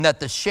that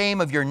the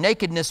shame of your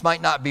nakedness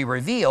might not be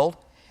revealed,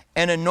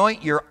 and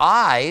anoint your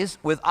eyes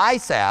with eye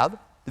salve,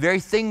 the very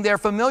thing they're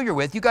familiar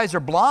with. You guys are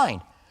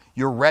blind.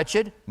 You're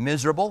wretched,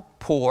 miserable,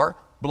 poor,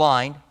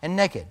 blind, and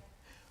naked.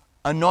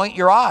 Anoint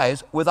your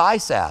eyes with eye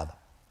salve,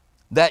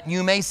 that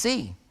you may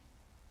see.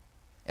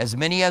 As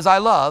many as I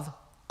love,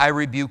 I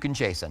rebuke and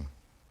chasten.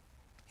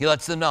 He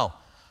lets them know,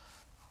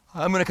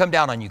 I'm going to come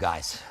down on you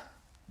guys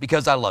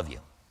because I love you.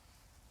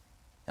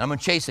 And I'm going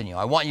to chasten you.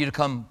 I want you to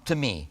come to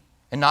me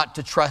and not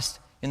to trust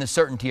in the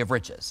certainty of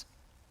riches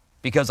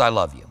because I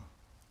love you.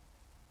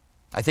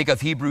 I think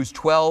of Hebrews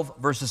 12,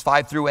 verses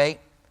 5 through 8.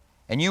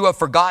 And you have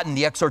forgotten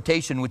the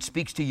exhortation which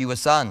speaks to you as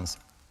sons.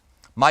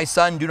 My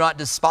son, do not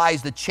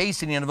despise the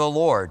chastening of the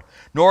Lord,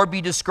 nor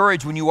be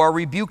discouraged when you are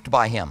rebuked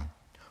by him.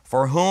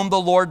 For whom the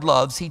Lord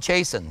loves, he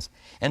chastens,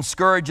 and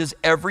scourges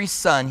every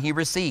son he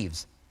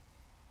receives.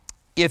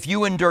 If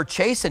you endure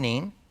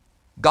chastening,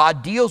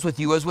 God deals with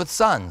you as with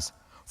sons.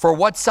 For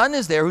what son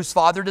is there whose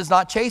father does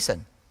not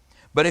chasten?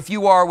 But if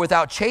you are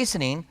without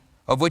chastening,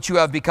 of which you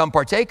have become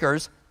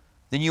partakers,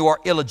 then you are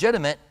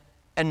illegitimate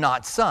and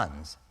not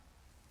sons.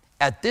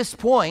 At this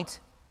point,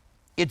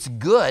 it's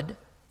good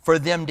for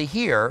them to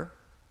hear,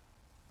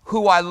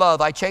 who I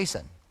love, I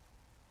chasten.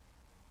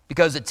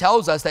 Because it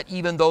tells us that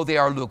even though they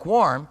are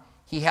lukewarm,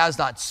 he has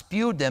not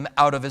spewed them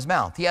out of his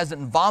mouth. He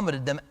hasn't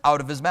vomited them out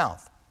of his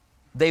mouth.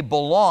 They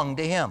belong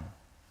to him.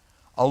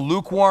 A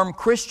lukewarm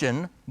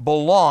Christian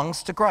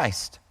belongs to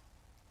Christ.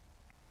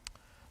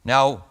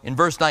 Now, in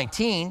verse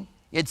 19,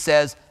 it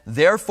says,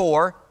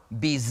 therefore,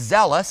 be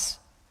zealous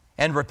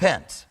and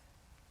repent.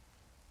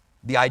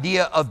 The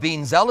idea of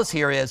being zealous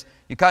here is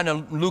you're kind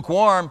of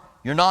lukewarm,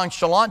 you're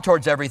nonchalant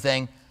towards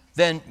everything,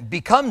 then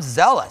become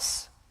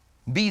zealous.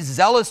 Be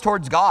zealous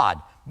towards God.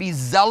 Be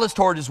zealous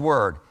toward his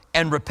word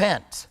and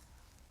repent.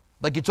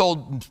 Like he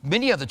told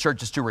many of the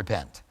churches to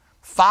repent.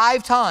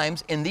 5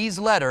 times in these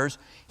letters,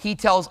 he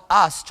tells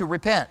us to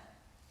repent.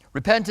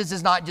 Repentance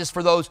is not just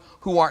for those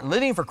who aren't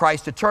living for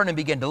Christ to turn and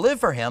begin to live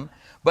for him,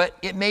 but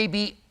it may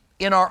be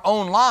in our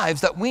own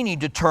lives that we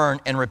need to turn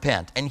and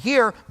repent. And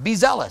here, be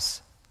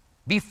zealous.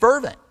 Be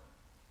fervent.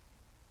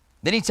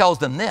 Then he tells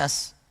them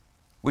this,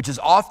 which is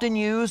often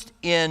used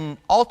in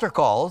altar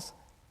calls,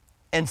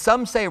 and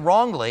some say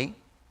wrongly,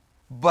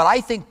 but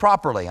I think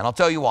properly, and I'll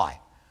tell you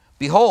why.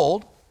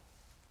 Behold,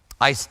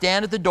 I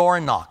stand at the door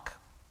and knock.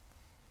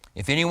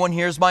 If anyone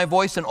hears my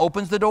voice and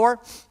opens the door,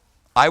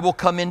 I will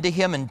come into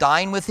him and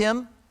dine with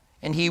him,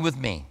 and he with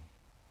me.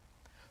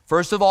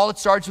 First of all, it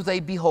starts with a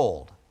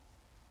behold,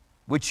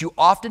 which you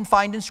often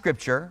find in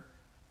Scripture,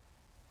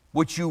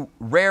 which you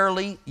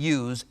rarely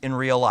use in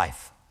real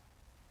life.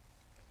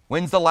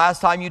 When's the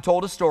last time you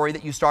told a story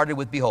that you started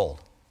with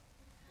behold?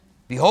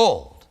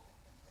 Behold,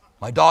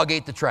 my dog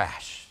ate the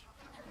trash.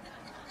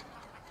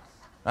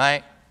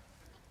 Right?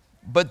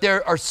 But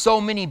there are so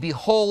many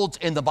beholds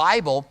in the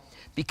Bible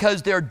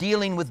because they're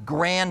dealing with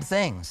grand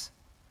things.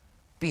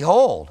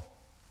 Behold,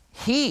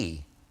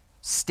 he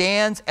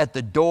stands at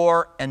the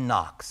door and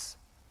knocks.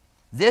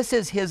 This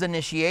is his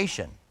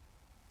initiation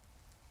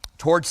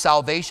towards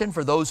salvation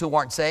for those who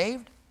aren't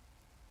saved,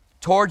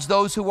 towards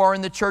those who are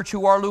in the church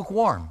who are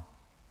lukewarm.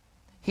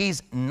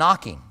 He's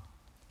knocking.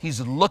 He's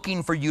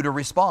looking for you to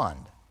respond.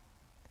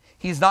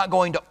 He's not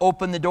going to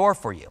open the door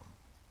for you.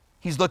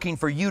 He's looking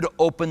for you to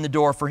open the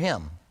door for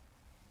him.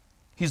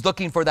 He's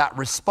looking for that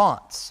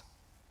response.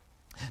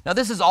 Now,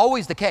 this is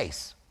always the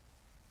case.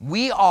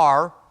 We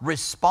are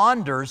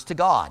responders to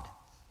God.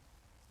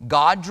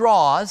 God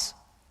draws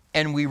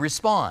and we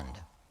respond.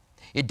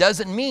 It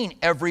doesn't mean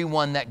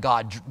everyone that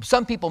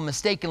some people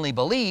mistakenly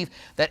believe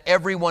that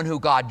everyone who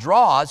God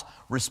draws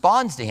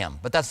responds to him,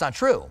 but that's not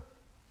true.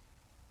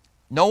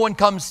 No one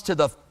comes to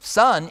the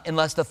Son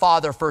unless the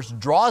Father first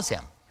draws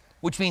him,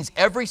 which means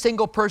every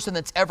single person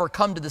that's ever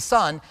come to the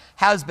Son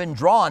has been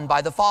drawn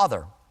by the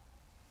Father.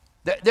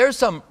 There's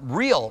some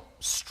real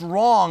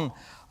strong,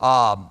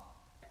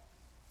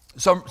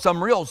 it's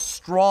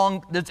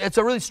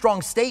a really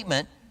strong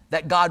statement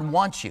that God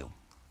wants you.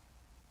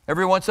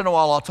 Every once in a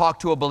while, I'll talk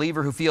to a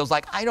believer who feels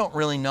like, I don't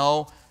really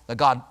know that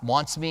God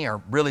wants me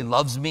or really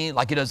loves me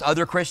like he does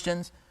other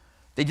Christians.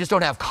 They just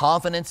don't have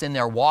confidence in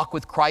their walk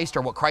with Christ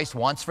or what Christ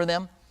wants for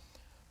them.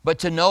 But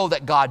to know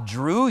that God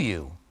drew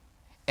you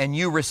and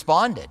you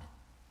responded.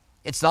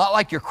 It's not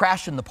like you're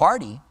crashing the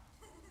party.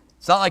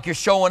 It's not like you're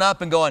showing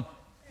up and going,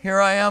 here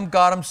I am,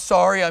 God, I'm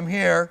sorry, I'm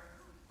here.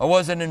 I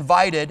wasn't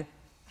invited.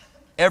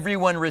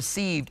 Everyone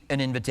received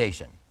an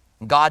invitation.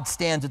 God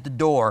stands at the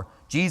door,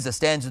 Jesus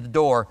stands at the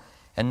door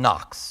and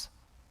knocks.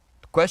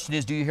 The question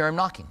is, do you hear him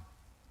knocking?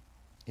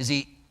 Is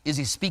he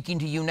speaking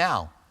to you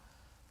now?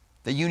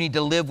 That you need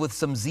to live with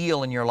some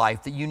zeal in your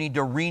life, that you need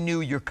to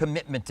renew your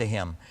commitment to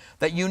him,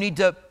 that you need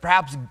to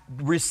perhaps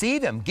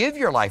receive him, give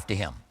your life to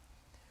him.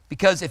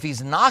 Because if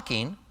he's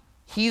knocking,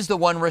 he's the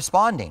one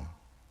responding.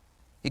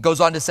 He goes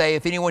on to say,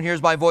 if anyone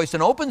hears my voice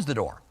and opens the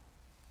door.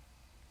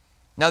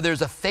 Now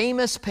there's a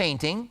famous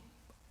painting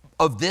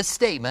of this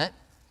statement,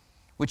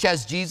 which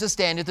has Jesus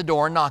standing at the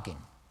door and knocking.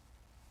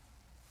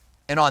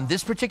 And on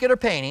this particular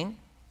painting,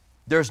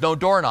 there's no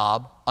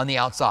doorknob on the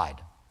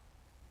outside.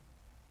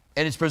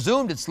 And it's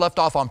presumed it's left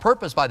off on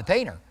purpose by the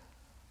painter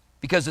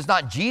because it's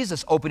not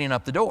Jesus opening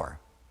up the door.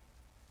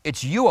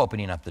 It's you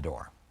opening up the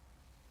door.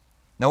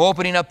 Now,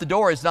 opening up the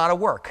door is not a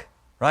work,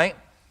 right?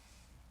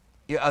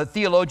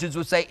 Theologians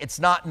would say it's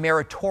not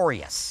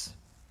meritorious,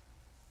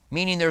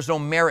 meaning there's no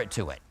merit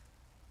to it.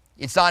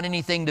 It's not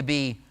anything to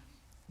be,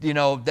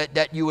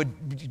 that you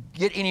would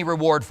get any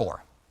reward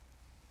for.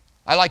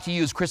 I like to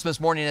use Christmas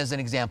morning as an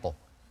example.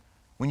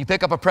 When you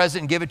pick up a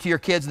present and give it to your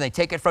kids and they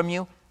take it from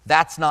you,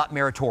 that's not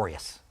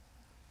meritorious.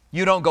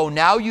 You don't go,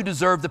 now you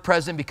deserve the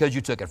present because you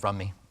took it from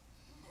me.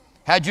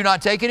 Had you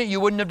not taken it, you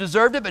wouldn't have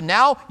deserved it, but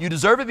now you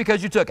deserve it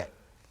because you took it.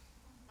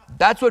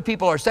 That's what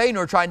people are saying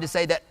who are trying to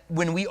say that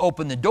when we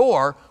open the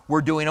door,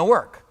 we're doing a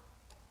work.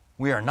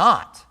 We are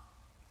not.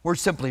 We're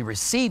simply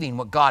receiving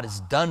what God has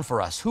done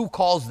for us. Who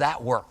calls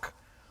that work?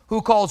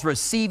 Who calls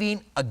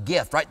receiving a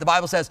gift, right? The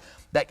Bible says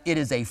that it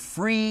is a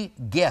free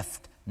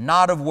gift,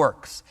 not of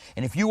works.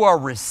 And if you are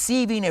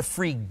receiving a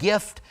free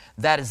gift,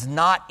 that is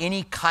not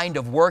any kind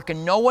of work,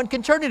 and no one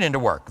can turn it into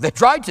work. They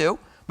tried to,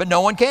 but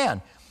no one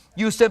can.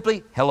 You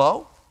simply,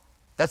 hello?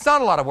 That's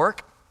not a lot of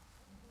work.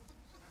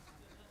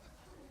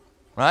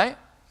 Right?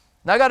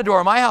 Now, I got a door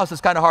in my house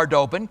that's kind of hard to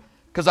open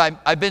because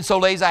I've been so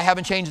lazy I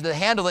haven't changed the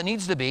handle that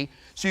needs to be.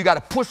 So you got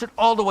to push it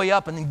all the way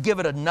up and then give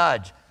it a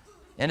nudge.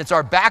 And it's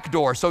our back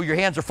door, so your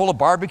hands are full of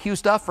barbecue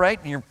stuff, right?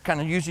 And you're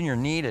kind of using your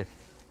knee to,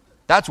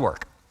 that's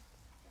work.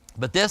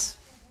 But this,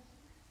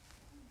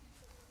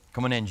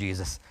 come on in,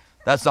 Jesus.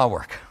 That's not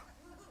work.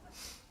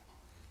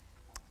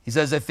 He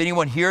says, if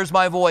anyone hears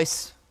my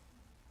voice,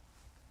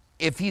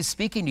 if he's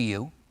speaking to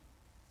you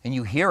and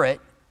you hear it,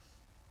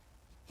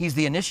 he's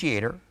the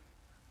initiator.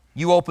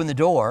 You open the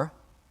door,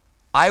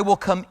 I will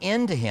come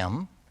into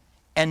him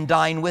and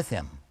dine with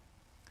him.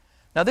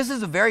 Now, this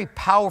is a very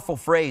powerful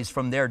phrase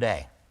from their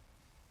day.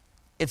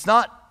 It's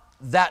not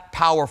that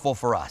powerful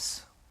for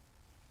us.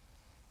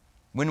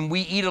 When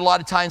we eat, a lot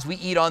of times we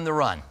eat on the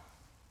run. A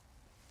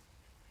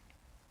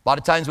lot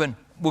of times when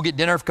we'll get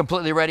dinner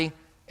completely ready,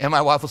 and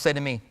my wife will say to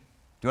me,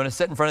 do you want to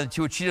sit in front of the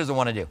TV? What she doesn't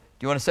want to do. Do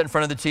you want to sit in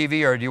front of the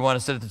TV or do you want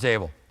to sit at the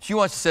table? She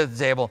wants to sit at the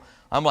table.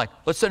 I'm like,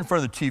 let's sit in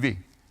front of the TV.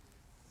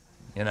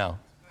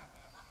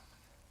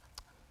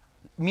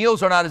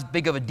 Meals are not as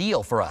big of a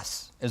deal for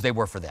us as they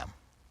were for them.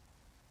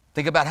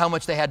 Think about how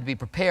much they had to be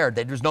prepared.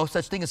 There's no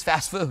such thing as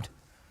fast food.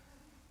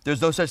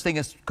 There's no such thing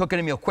as cooking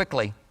a meal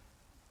quickly.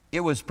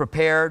 It was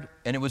prepared,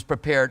 and it was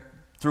prepared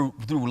through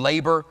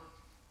labor.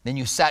 Then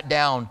you sat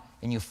down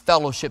and you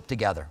fellowship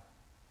together.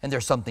 And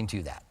there's something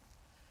to that.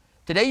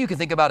 Today you can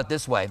think about it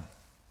this way.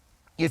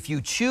 If you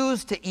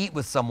choose to eat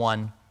with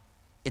someone,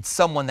 it's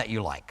someone that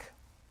you like.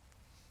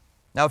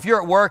 Now, if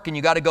you're at work and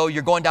you got to go,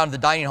 you're going down to the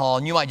dining hall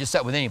and you might just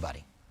sit with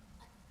anybody.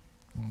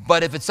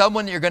 But if it's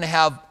someone that you're going to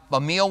have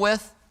a meal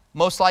with,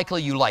 most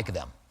likely you like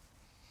them.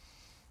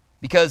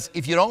 Because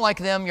if you don't like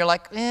them, you're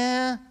like,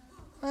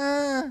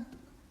 I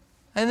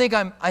think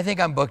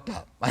I'm booked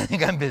up. I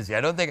think I'm busy.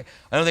 I don't think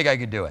I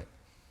could do it.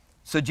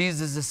 So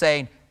Jesus is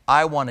saying,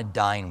 I want to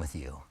dine with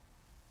you.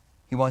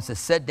 He wants to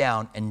sit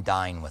down and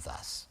dine with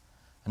us.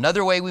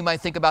 Another way we might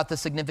think about the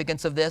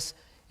significance of this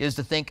is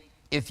to think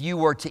if you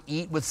were to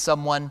eat with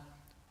someone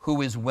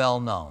who is well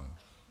known,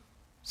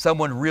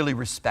 someone really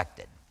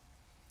respected.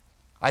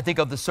 I think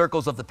of the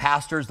circles of the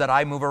pastors that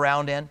I move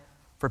around in,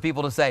 for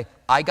people to say,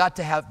 I've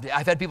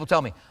had people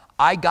tell me,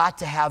 I got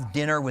to have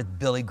dinner with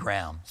Billy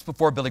Graham. It's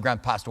before Billy Graham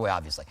passed away,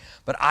 obviously.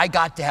 But I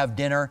got to have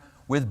dinner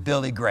with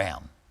Billy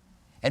Graham.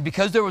 And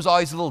because there was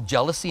always a little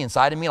jealousy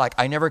inside of me, like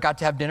I never got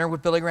to have dinner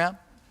with Billy Graham,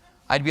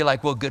 I'd be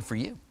like, well, good for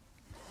you.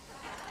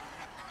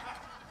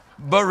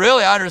 But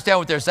really, I understand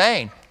what they're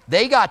saying.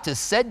 They got to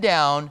sit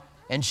down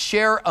and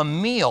share a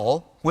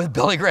meal with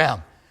Billy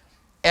Graham.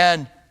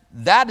 And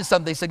that is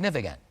something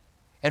significant.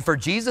 And for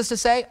Jesus to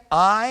say,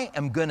 I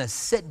am going to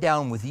sit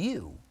down with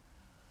you.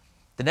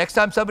 The next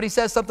time somebody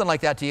says something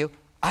like that to you,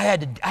 I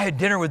had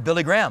dinner with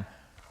Billy Graham.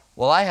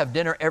 Well, I have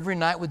dinner every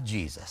night with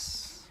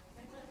Jesus.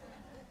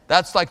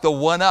 That's like the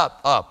one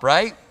up,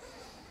 right?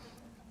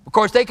 Of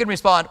course, they can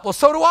respond, well,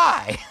 so do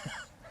I.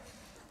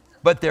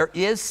 But there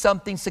is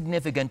something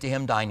significant to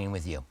him dining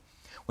with you.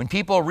 When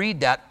people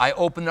read that,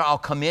 I'll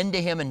come into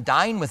him and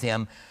dine with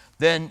him,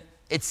 then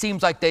it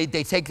seems like they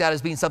take that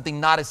as being something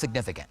not as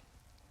significant.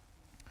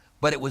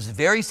 But it was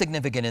very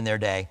significant in their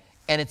day,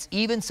 and it's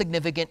even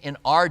significant in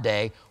our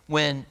day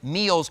when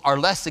meals are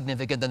less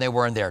significant than they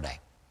were in their day.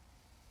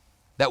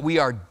 That we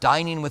are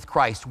dining with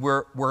Christ.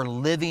 We're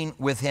living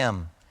with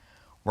him.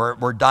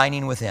 We're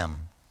dining with him.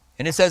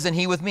 And it says, and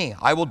he with me.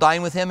 I will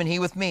dine with him and he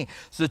with me.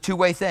 It's a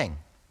two-way thing.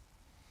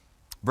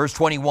 Verse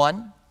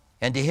 21,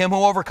 and to him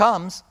who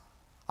overcomes,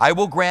 I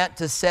will grant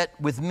to sit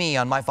with me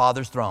on my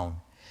Father's throne.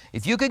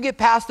 If you could get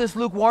past this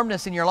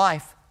lukewarmness in your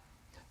life,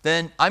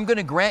 then I'm going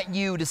to grant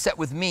you to sit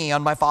with me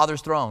on my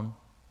Father's throne.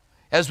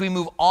 As we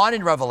move on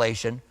in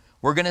Revelation,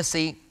 we're going to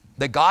see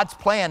that God's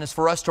plan is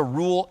for us to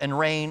rule and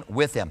reign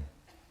with him.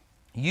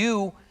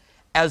 You,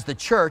 as the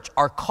church,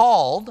 are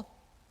called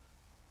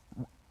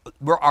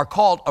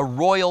a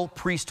royal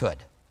priesthood.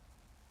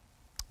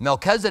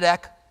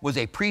 Melchizedek was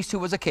a priest who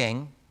was a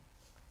king.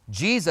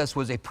 Jesus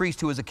was a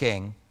priest who was a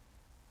king,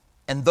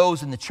 and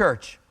those in the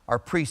church are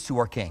priests who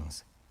are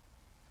kings.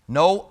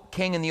 No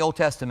king in the Old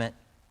Testament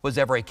was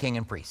ever a king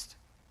and priest,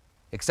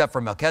 except for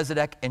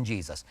Melchizedek and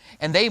Jesus.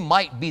 And they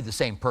might be the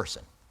same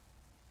person.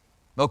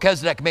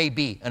 Melchizedek may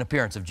be an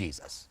appearance of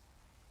Jesus.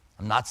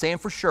 I'm not saying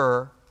for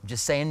sure, I'm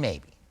just saying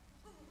maybe.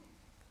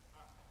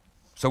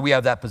 So we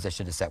have that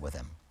position to set with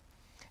him.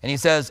 And he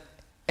says,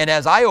 and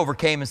as I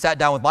overcame and sat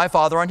down with my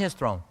Father on his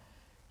throne,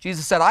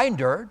 Jesus said, I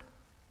endured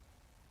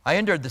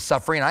the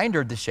suffering, I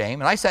endured the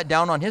shame, and I sat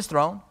down on his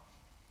throne.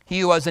 He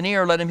who has an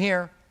ear, let him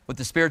hear what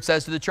the Spirit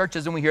says to the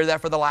churches, and we hear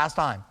that for the last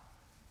time,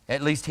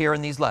 at least here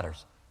in these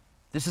letters.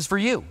 This is for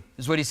you,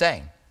 is what he's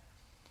saying.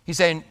 He's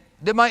saying,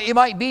 it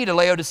might be to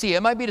Laodicea,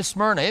 it might be to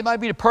Smyrna, it might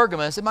be to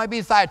Pergamos, it might be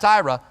to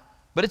Thyatira,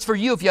 but it's for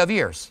you if you have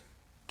ears.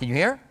 Can you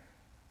hear?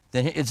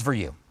 Then it's for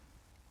you.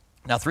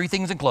 Now, 3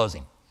 things in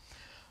closing.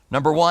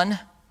 Number 1,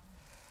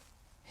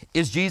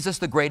 is Jesus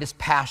the greatest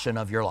passion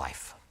of your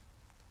life?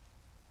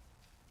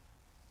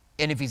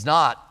 And if he's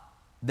not,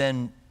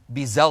 then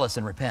be zealous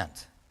and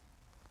repent.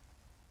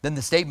 Then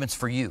the statement's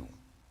for you,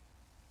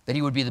 that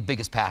he would be the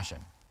biggest passion.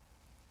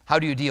 How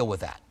do you deal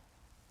with that?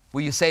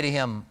 Will you say to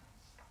him,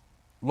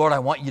 Lord, I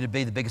want you to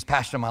be the biggest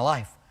passion of my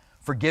life.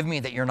 Forgive me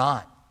that you're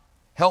not.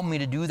 Help me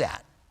to do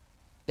that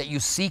you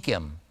seek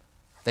him,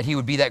 that he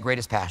would be that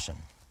greatest passion.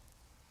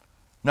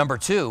 Number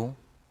 2,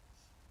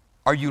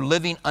 are you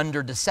living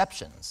under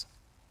deceptions?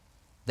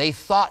 They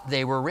thought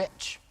they were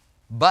rich,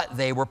 but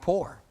they were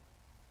poor.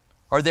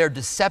 Are there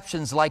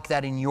deceptions like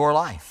that in your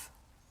life,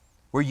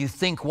 where you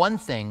think one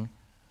thing,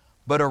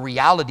 but a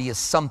reality is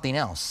something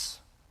else?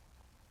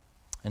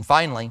 And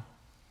finally,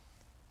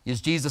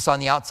 is Jesus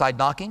on the outside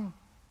knocking?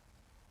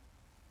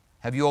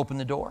 Have you opened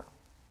the door?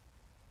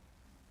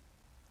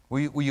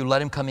 Will you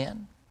let him come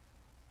in?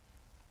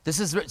 This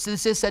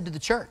is said to the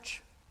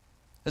church.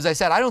 As I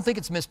said, I don't think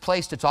it's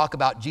misplaced to talk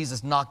about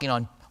Jesus knocking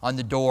on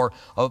the door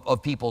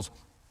of people's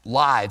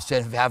lives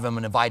to have them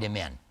and invite him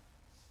in.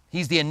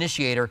 He's the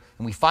initiator,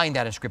 and we find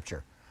that in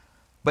Scripture.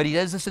 But he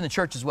does this in the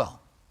church as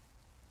well.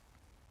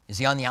 Is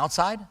he on the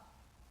outside?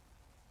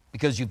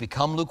 Because you've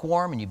become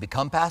lukewarm and you've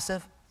become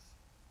passive?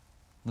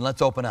 Then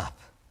let's open up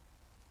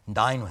and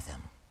dine with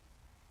him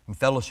and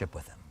fellowship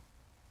with him.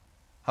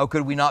 How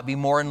could we not be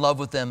more in love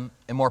with him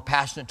and more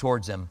passionate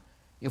towards him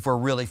if we're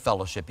really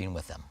fellowshipping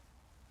with him?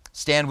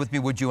 Stand with me,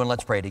 would you, and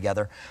let's pray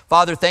together.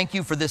 Father, thank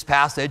you for this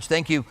passage.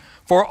 Thank you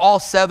for all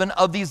 7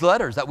 of these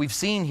letters that we've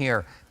seen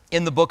here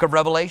in the book of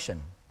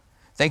Revelation.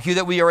 Thank you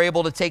that we are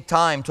able to take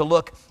time to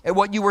look at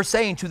what you were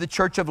saying to the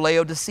church of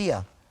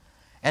Laodicea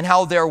and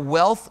how their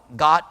wealth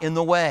got in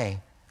the way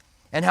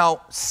and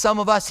how some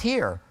of us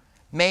here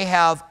may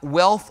have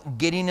wealth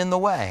getting in the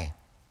way.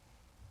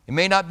 It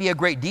may not be a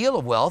great deal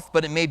of wealth,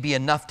 but it may be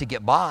enough to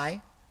get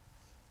by.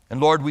 And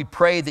Lord, we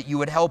pray that you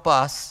would help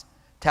us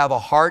to have a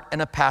heart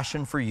and a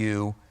passion for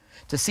you,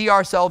 to see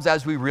ourselves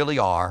as we really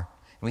are.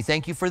 And we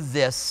thank you for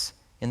this.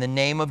 In the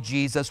name of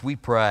Jesus, we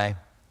pray.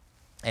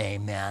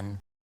 Amen.